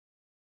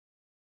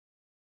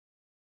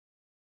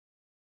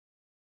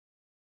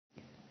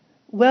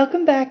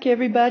Welcome back,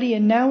 everybody,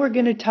 and now we're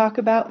going to talk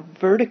about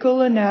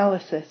vertical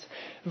analysis.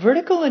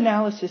 Vertical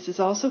analysis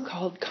is also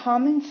called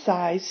common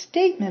size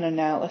statement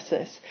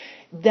analysis.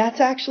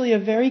 That's actually a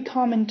very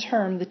common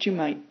term that you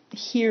might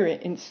hear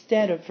it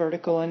instead of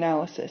vertical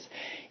analysis.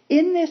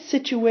 In this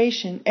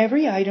situation,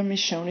 every item is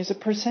shown as a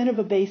percent of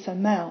a base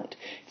amount.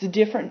 It's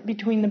different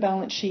between the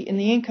balance sheet and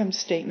the income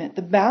statement.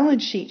 The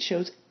balance sheet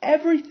shows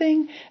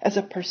everything as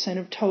a percent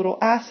of total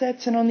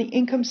assets, and on the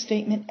income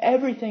statement,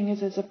 everything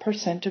is as a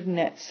percent of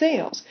net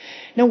sales.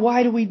 Now,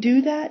 why do we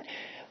do that?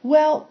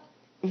 Well,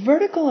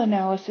 vertical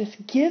analysis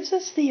gives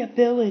us the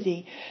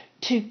ability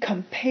to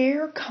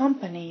compare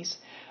companies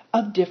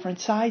of different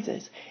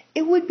sizes.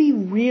 It would be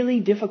really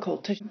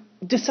difficult to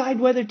decide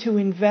whether to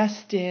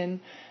invest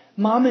in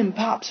Mom and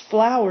Pop's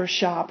flower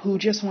shop who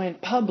just went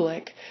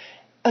public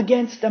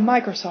against a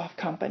Microsoft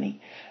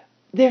company.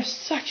 They're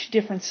such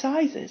different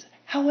sizes.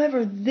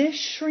 However, this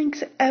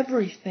shrinks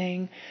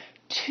everything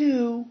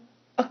to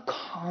a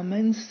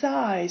common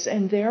size,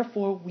 and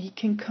therefore we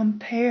can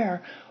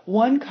compare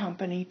one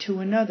company to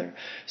another.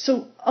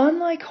 So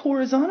unlike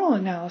horizontal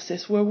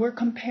analysis, where we're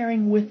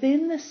comparing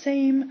within the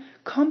same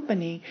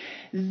company,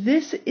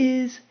 this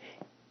is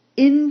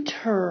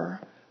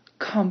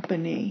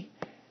inter-company,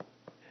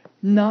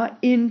 not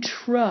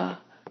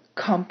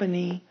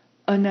intra-company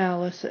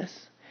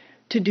analysis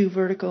to do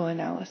vertical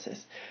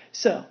analysis.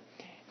 So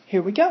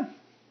here we go.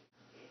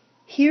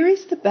 Here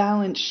is the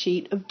balance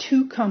sheet of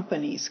two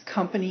companies,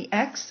 Company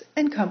X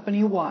and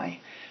Company Y.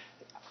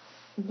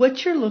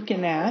 What you're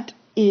looking at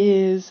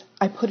is,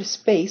 I put a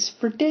space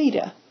for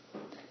data.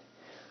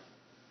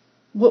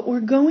 What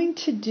we're going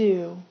to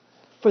do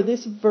for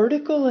this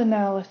vertical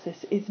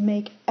analysis is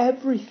make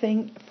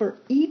everything for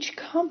each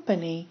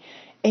company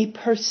a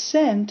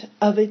percent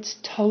of its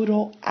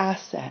total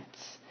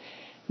assets.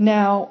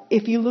 Now,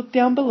 if you look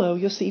down below,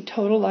 you'll see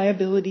total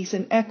liabilities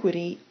and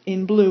equity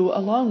in blue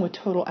along with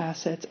total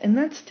assets, and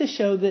that's to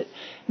show that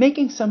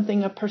making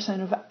something a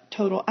percent of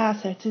total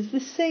assets is the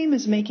same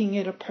as making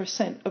it a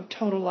percent of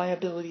total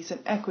liabilities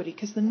and equity,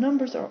 because the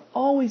numbers are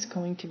always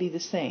going to be the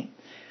same.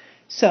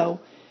 So,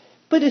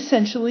 but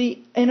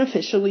essentially and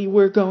officially,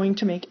 we're going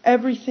to make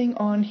everything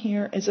on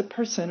here as a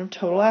percent of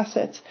total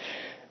assets.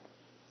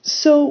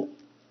 So,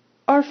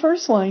 our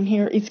first line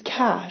here is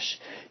cash.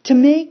 To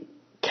make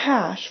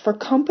cash for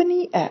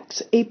Company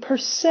X a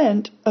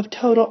percent of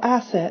total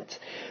assets,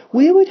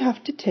 we would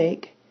have to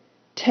take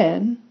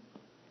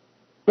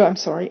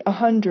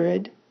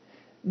 100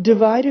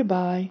 divided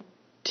by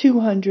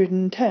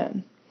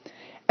 210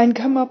 and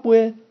come up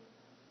with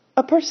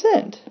a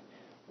percent.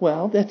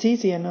 Well, that's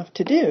easy enough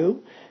to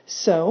do.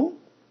 So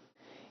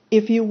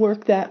if you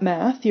work that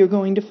math, you're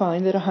going to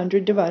find that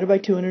 100 divided by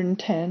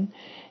 210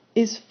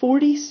 is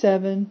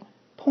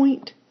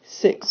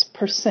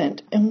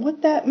 47.6%. And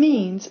what that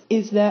means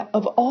is that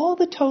of all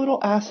the total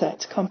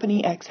assets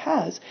Company X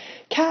has,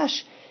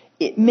 cash,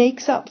 it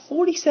makes up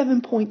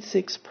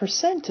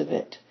 47.6% of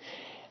it.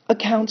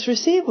 Accounts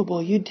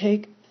receivable, you'd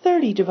take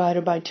 30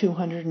 divided by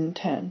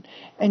 210,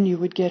 and you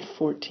would get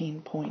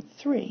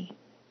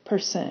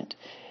 14.3%.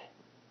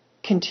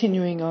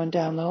 Continuing on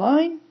down the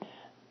line,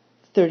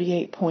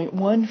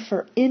 38.1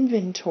 for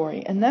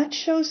inventory, and that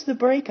shows the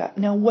breakup.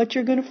 Now what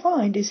you're going to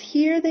find is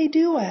here they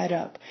do add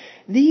up.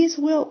 These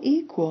will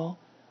equal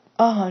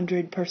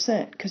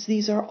 100% because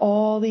these are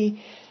all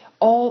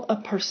a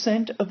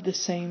percent of the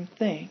same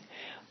thing.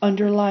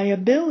 Under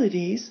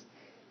liabilities,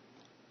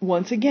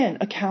 once again,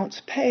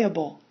 accounts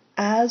payable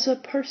as a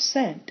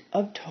percent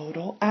of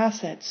total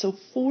assets. So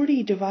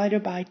 40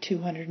 divided by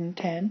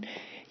 210,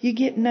 you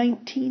get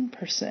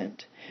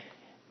 19%.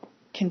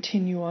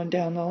 Continue on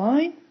down the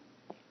line.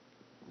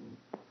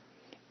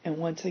 And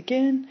once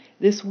again,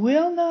 this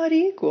will not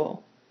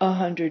equal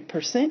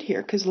 100%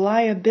 here because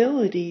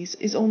liabilities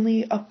is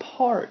only a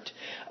part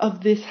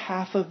of this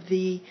half of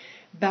the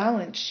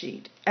balance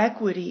sheet.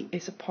 Equity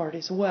is a part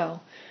as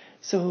well.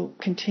 So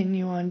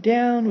continue on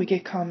down. We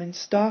get common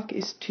stock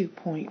is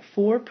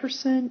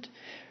 2.4%.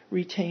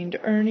 Retained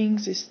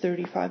earnings is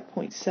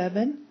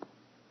 35.7%.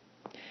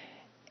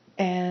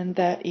 And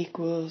that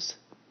equals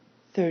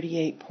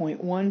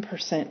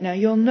 38.1%. Now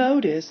you'll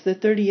notice that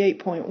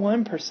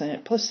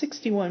 38.1% plus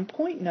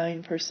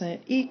 61.9%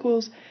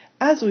 equals,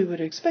 as we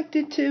would expect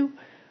it to,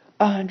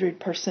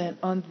 100%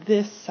 on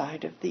this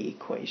side of the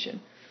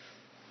equation.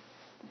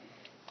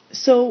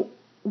 So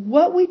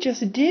what we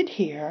just did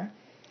here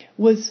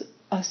was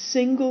a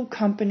single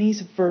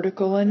company's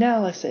vertical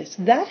analysis.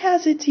 That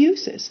has its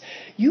uses.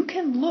 You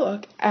can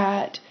look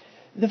at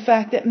the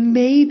fact that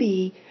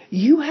maybe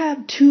you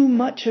have too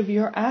much of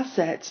your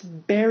assets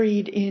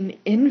buried in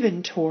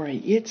inventory.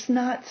 It's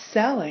not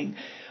selling.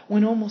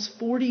 When almost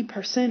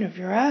 40% of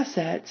your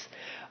assets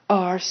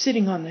are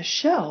sitting on the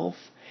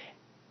shelf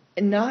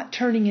and not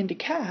turning into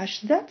cash,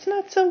 that's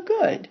not so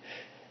good.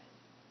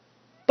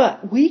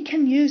 But we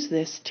can use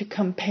this to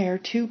compare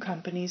two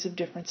companies of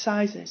different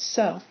sizes.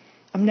 So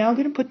I'm now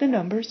going to put the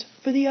numbers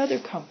for the other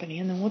company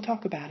and then we'll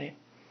talk about it.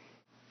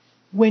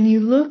 When you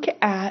look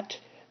at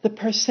the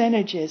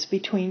percentages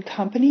between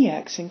Company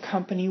X and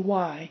Company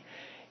Y,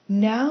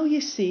 Now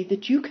you see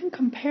that you can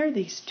compare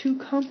these two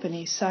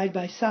companies side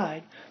by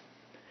side.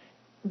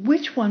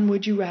 Which one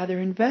would you rather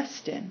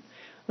invest in?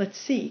 Let's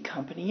see,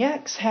 Company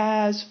X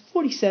has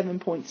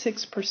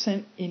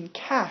 47.6% in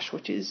cash,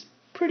 which is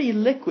pretty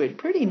liquid,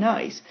 pretty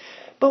nice.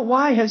 But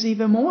Y has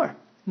even more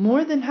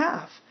than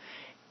half.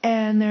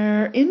 And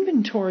their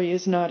inventory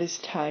is not as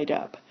tied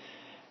up.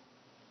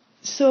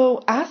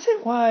 So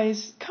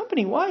asset-wise,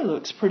 Company Y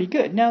looks pretty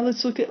good. Now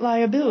let's look at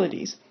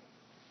liabilities.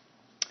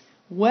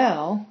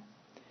 Well,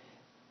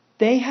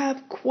 they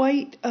have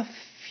quite a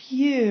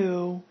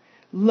few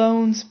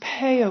loans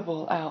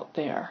payable out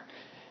there.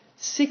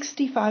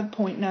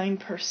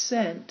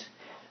 65.9%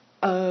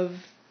 of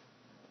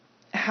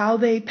how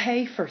they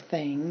pay for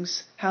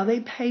things, how they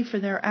pay for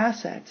their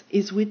assets,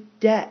 is with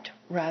debt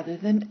rather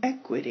than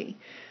equity.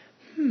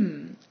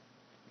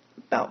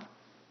 About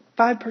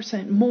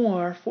 5%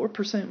 more,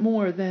 4%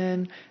 more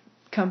than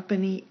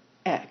Company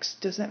X.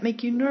 Does that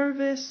make you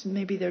nervous?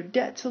 Maybe their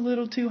debt's a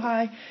little too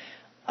high.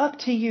 Up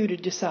to you to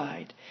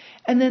decide.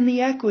 And then the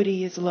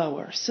equity is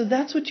lower. So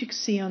that's what you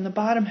see on the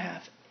bottom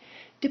half.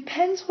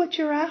 Depends what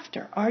you're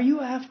after. Are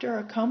you after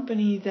a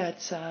company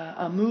that's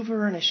a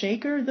mover and a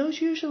shaker? Those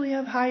usually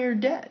have higher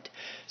debt.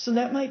 So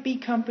that might be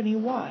Company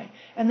Y.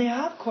 And they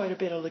have quite a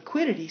bit of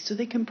liquidity, so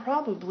they can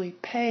probably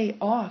pay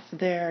off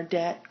their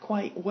debt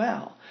quite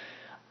well.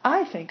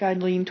 I think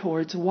I'd lean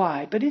towards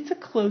Y, but it's a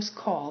close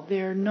call.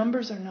 Their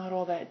numbers are not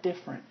all that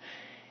different.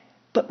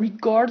 But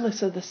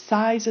regardless of the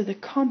size of the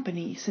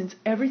company, since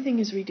everything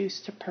is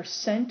reduced to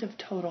percent of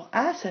total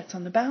assets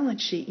on the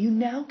balance sheet, you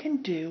now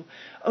can do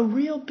a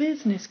real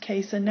business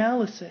case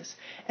analysis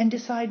and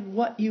decide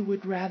what you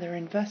would rather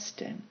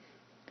invest in.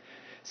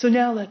 So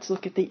now let's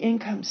look at the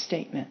income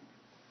statement.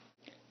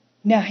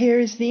 Now here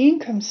is the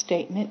income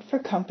statement for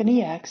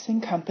Company X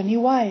and Company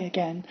Y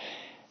again.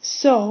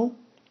 So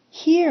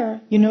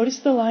here, you notice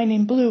the line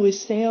in blue is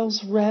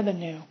sales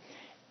revenue.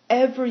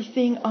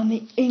 Everything on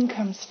the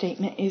income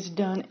statement is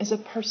done as a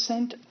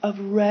percent of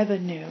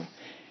revenue,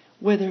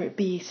 whether it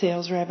be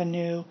sales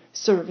revenue,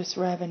 service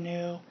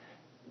revenue,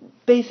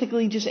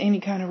 basically just any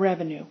kind of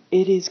revenue.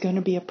 It is going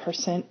to be a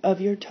percent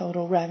of your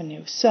total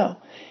revenue. So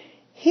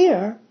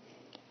here,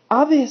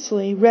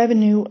 obviously,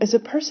 revenue as a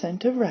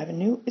percent of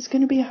revenue is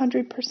going to be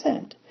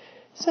 100%.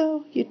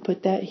 So you'd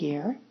put that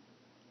here,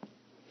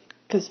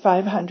 because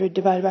 500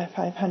 divided by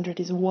 500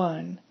 is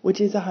 1,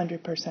 which is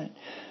 100%.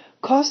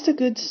 Cost of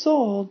goods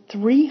sold,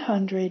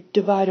 300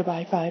 divided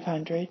by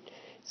 500,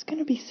 is going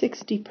to be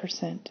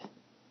 60%.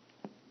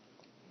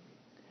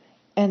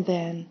 And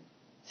then,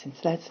 since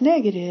that's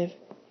negative,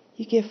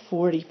 you get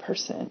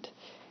 40%.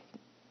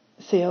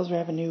 Sales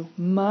revenue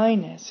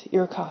minus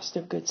your cost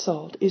of goods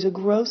sold is a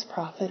gross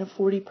profit of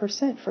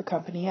 40% for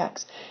Company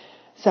X.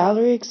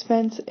 Salary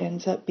expense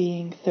ends up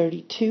being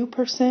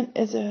 32%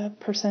 as a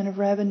percent of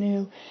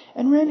revenue,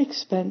 and rent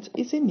expense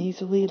is a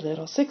measly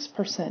little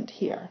 6%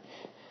 here,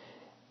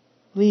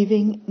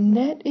 leaving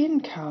net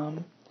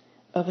income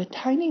of a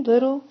tiny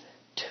little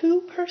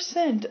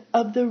 2%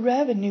 of the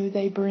revenue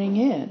they bring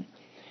in.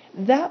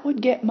 That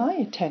would get my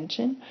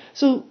attention.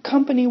 So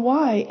Company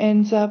Y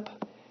ends up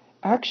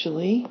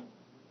actually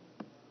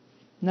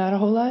not a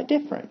whole lot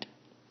different.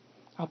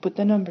 I'll put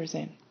the numbers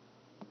in.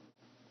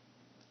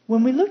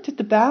 When we looked at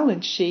the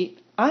balance sheet,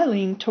 I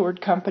leaned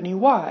toward Company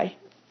Y.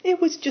 It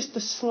was just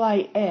a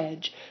slight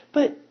edge,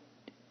 but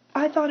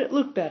I thought it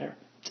looked better.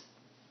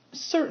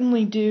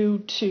 Certainly due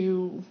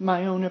to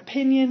my own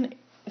opinion.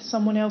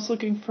 Someone else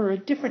looking for a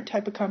different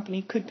type of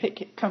company could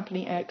pick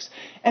Company X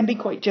and be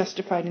quite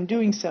justified in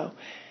doing so.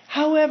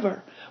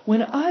 However,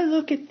 when I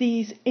look at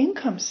these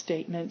income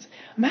statements,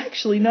 I'm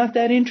actually not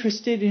that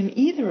interested in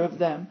either of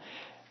them.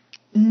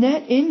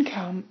 Net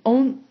income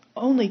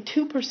only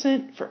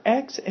 2% for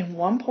X and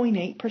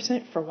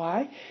 1.8% for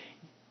Y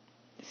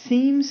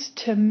seems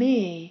to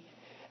me,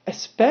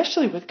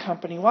 especially with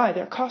Company Y,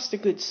 their cost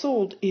of goods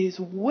sold is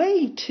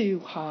way too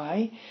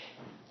high.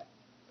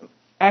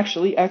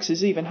 Actually, X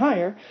is even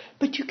higher.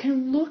 But you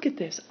can look at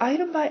this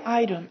item by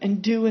item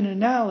and do an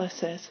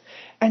analysis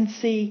and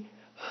see,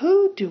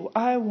 who do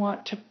I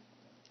want to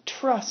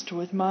trust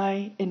with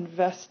my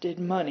invested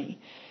money?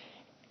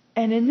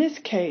 And in this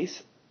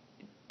case,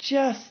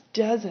 just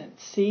doesn't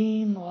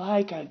seem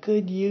like a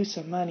good use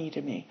of money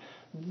to me.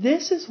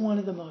 This is one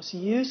of the most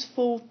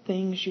useful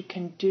things you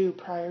can do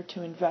prior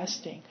to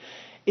investing,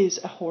 is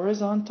a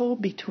horizontal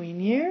between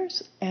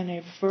years and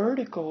a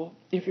vertical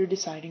if you're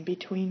deciding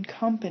between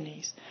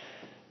companies.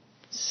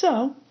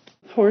 So,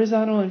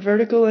 horizontal and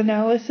vertical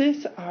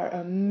analysis are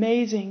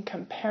amazing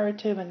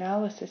comparative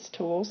analysis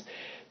tools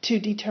to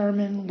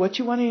determine what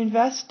you want to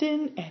invest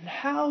in and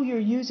how you're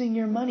using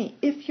your money.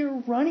 If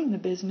you're running the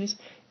business,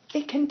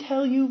 it can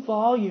tell you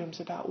volumes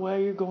about where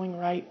you're going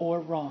right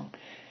or wrong.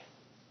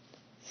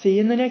 See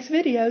you in the next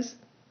videos.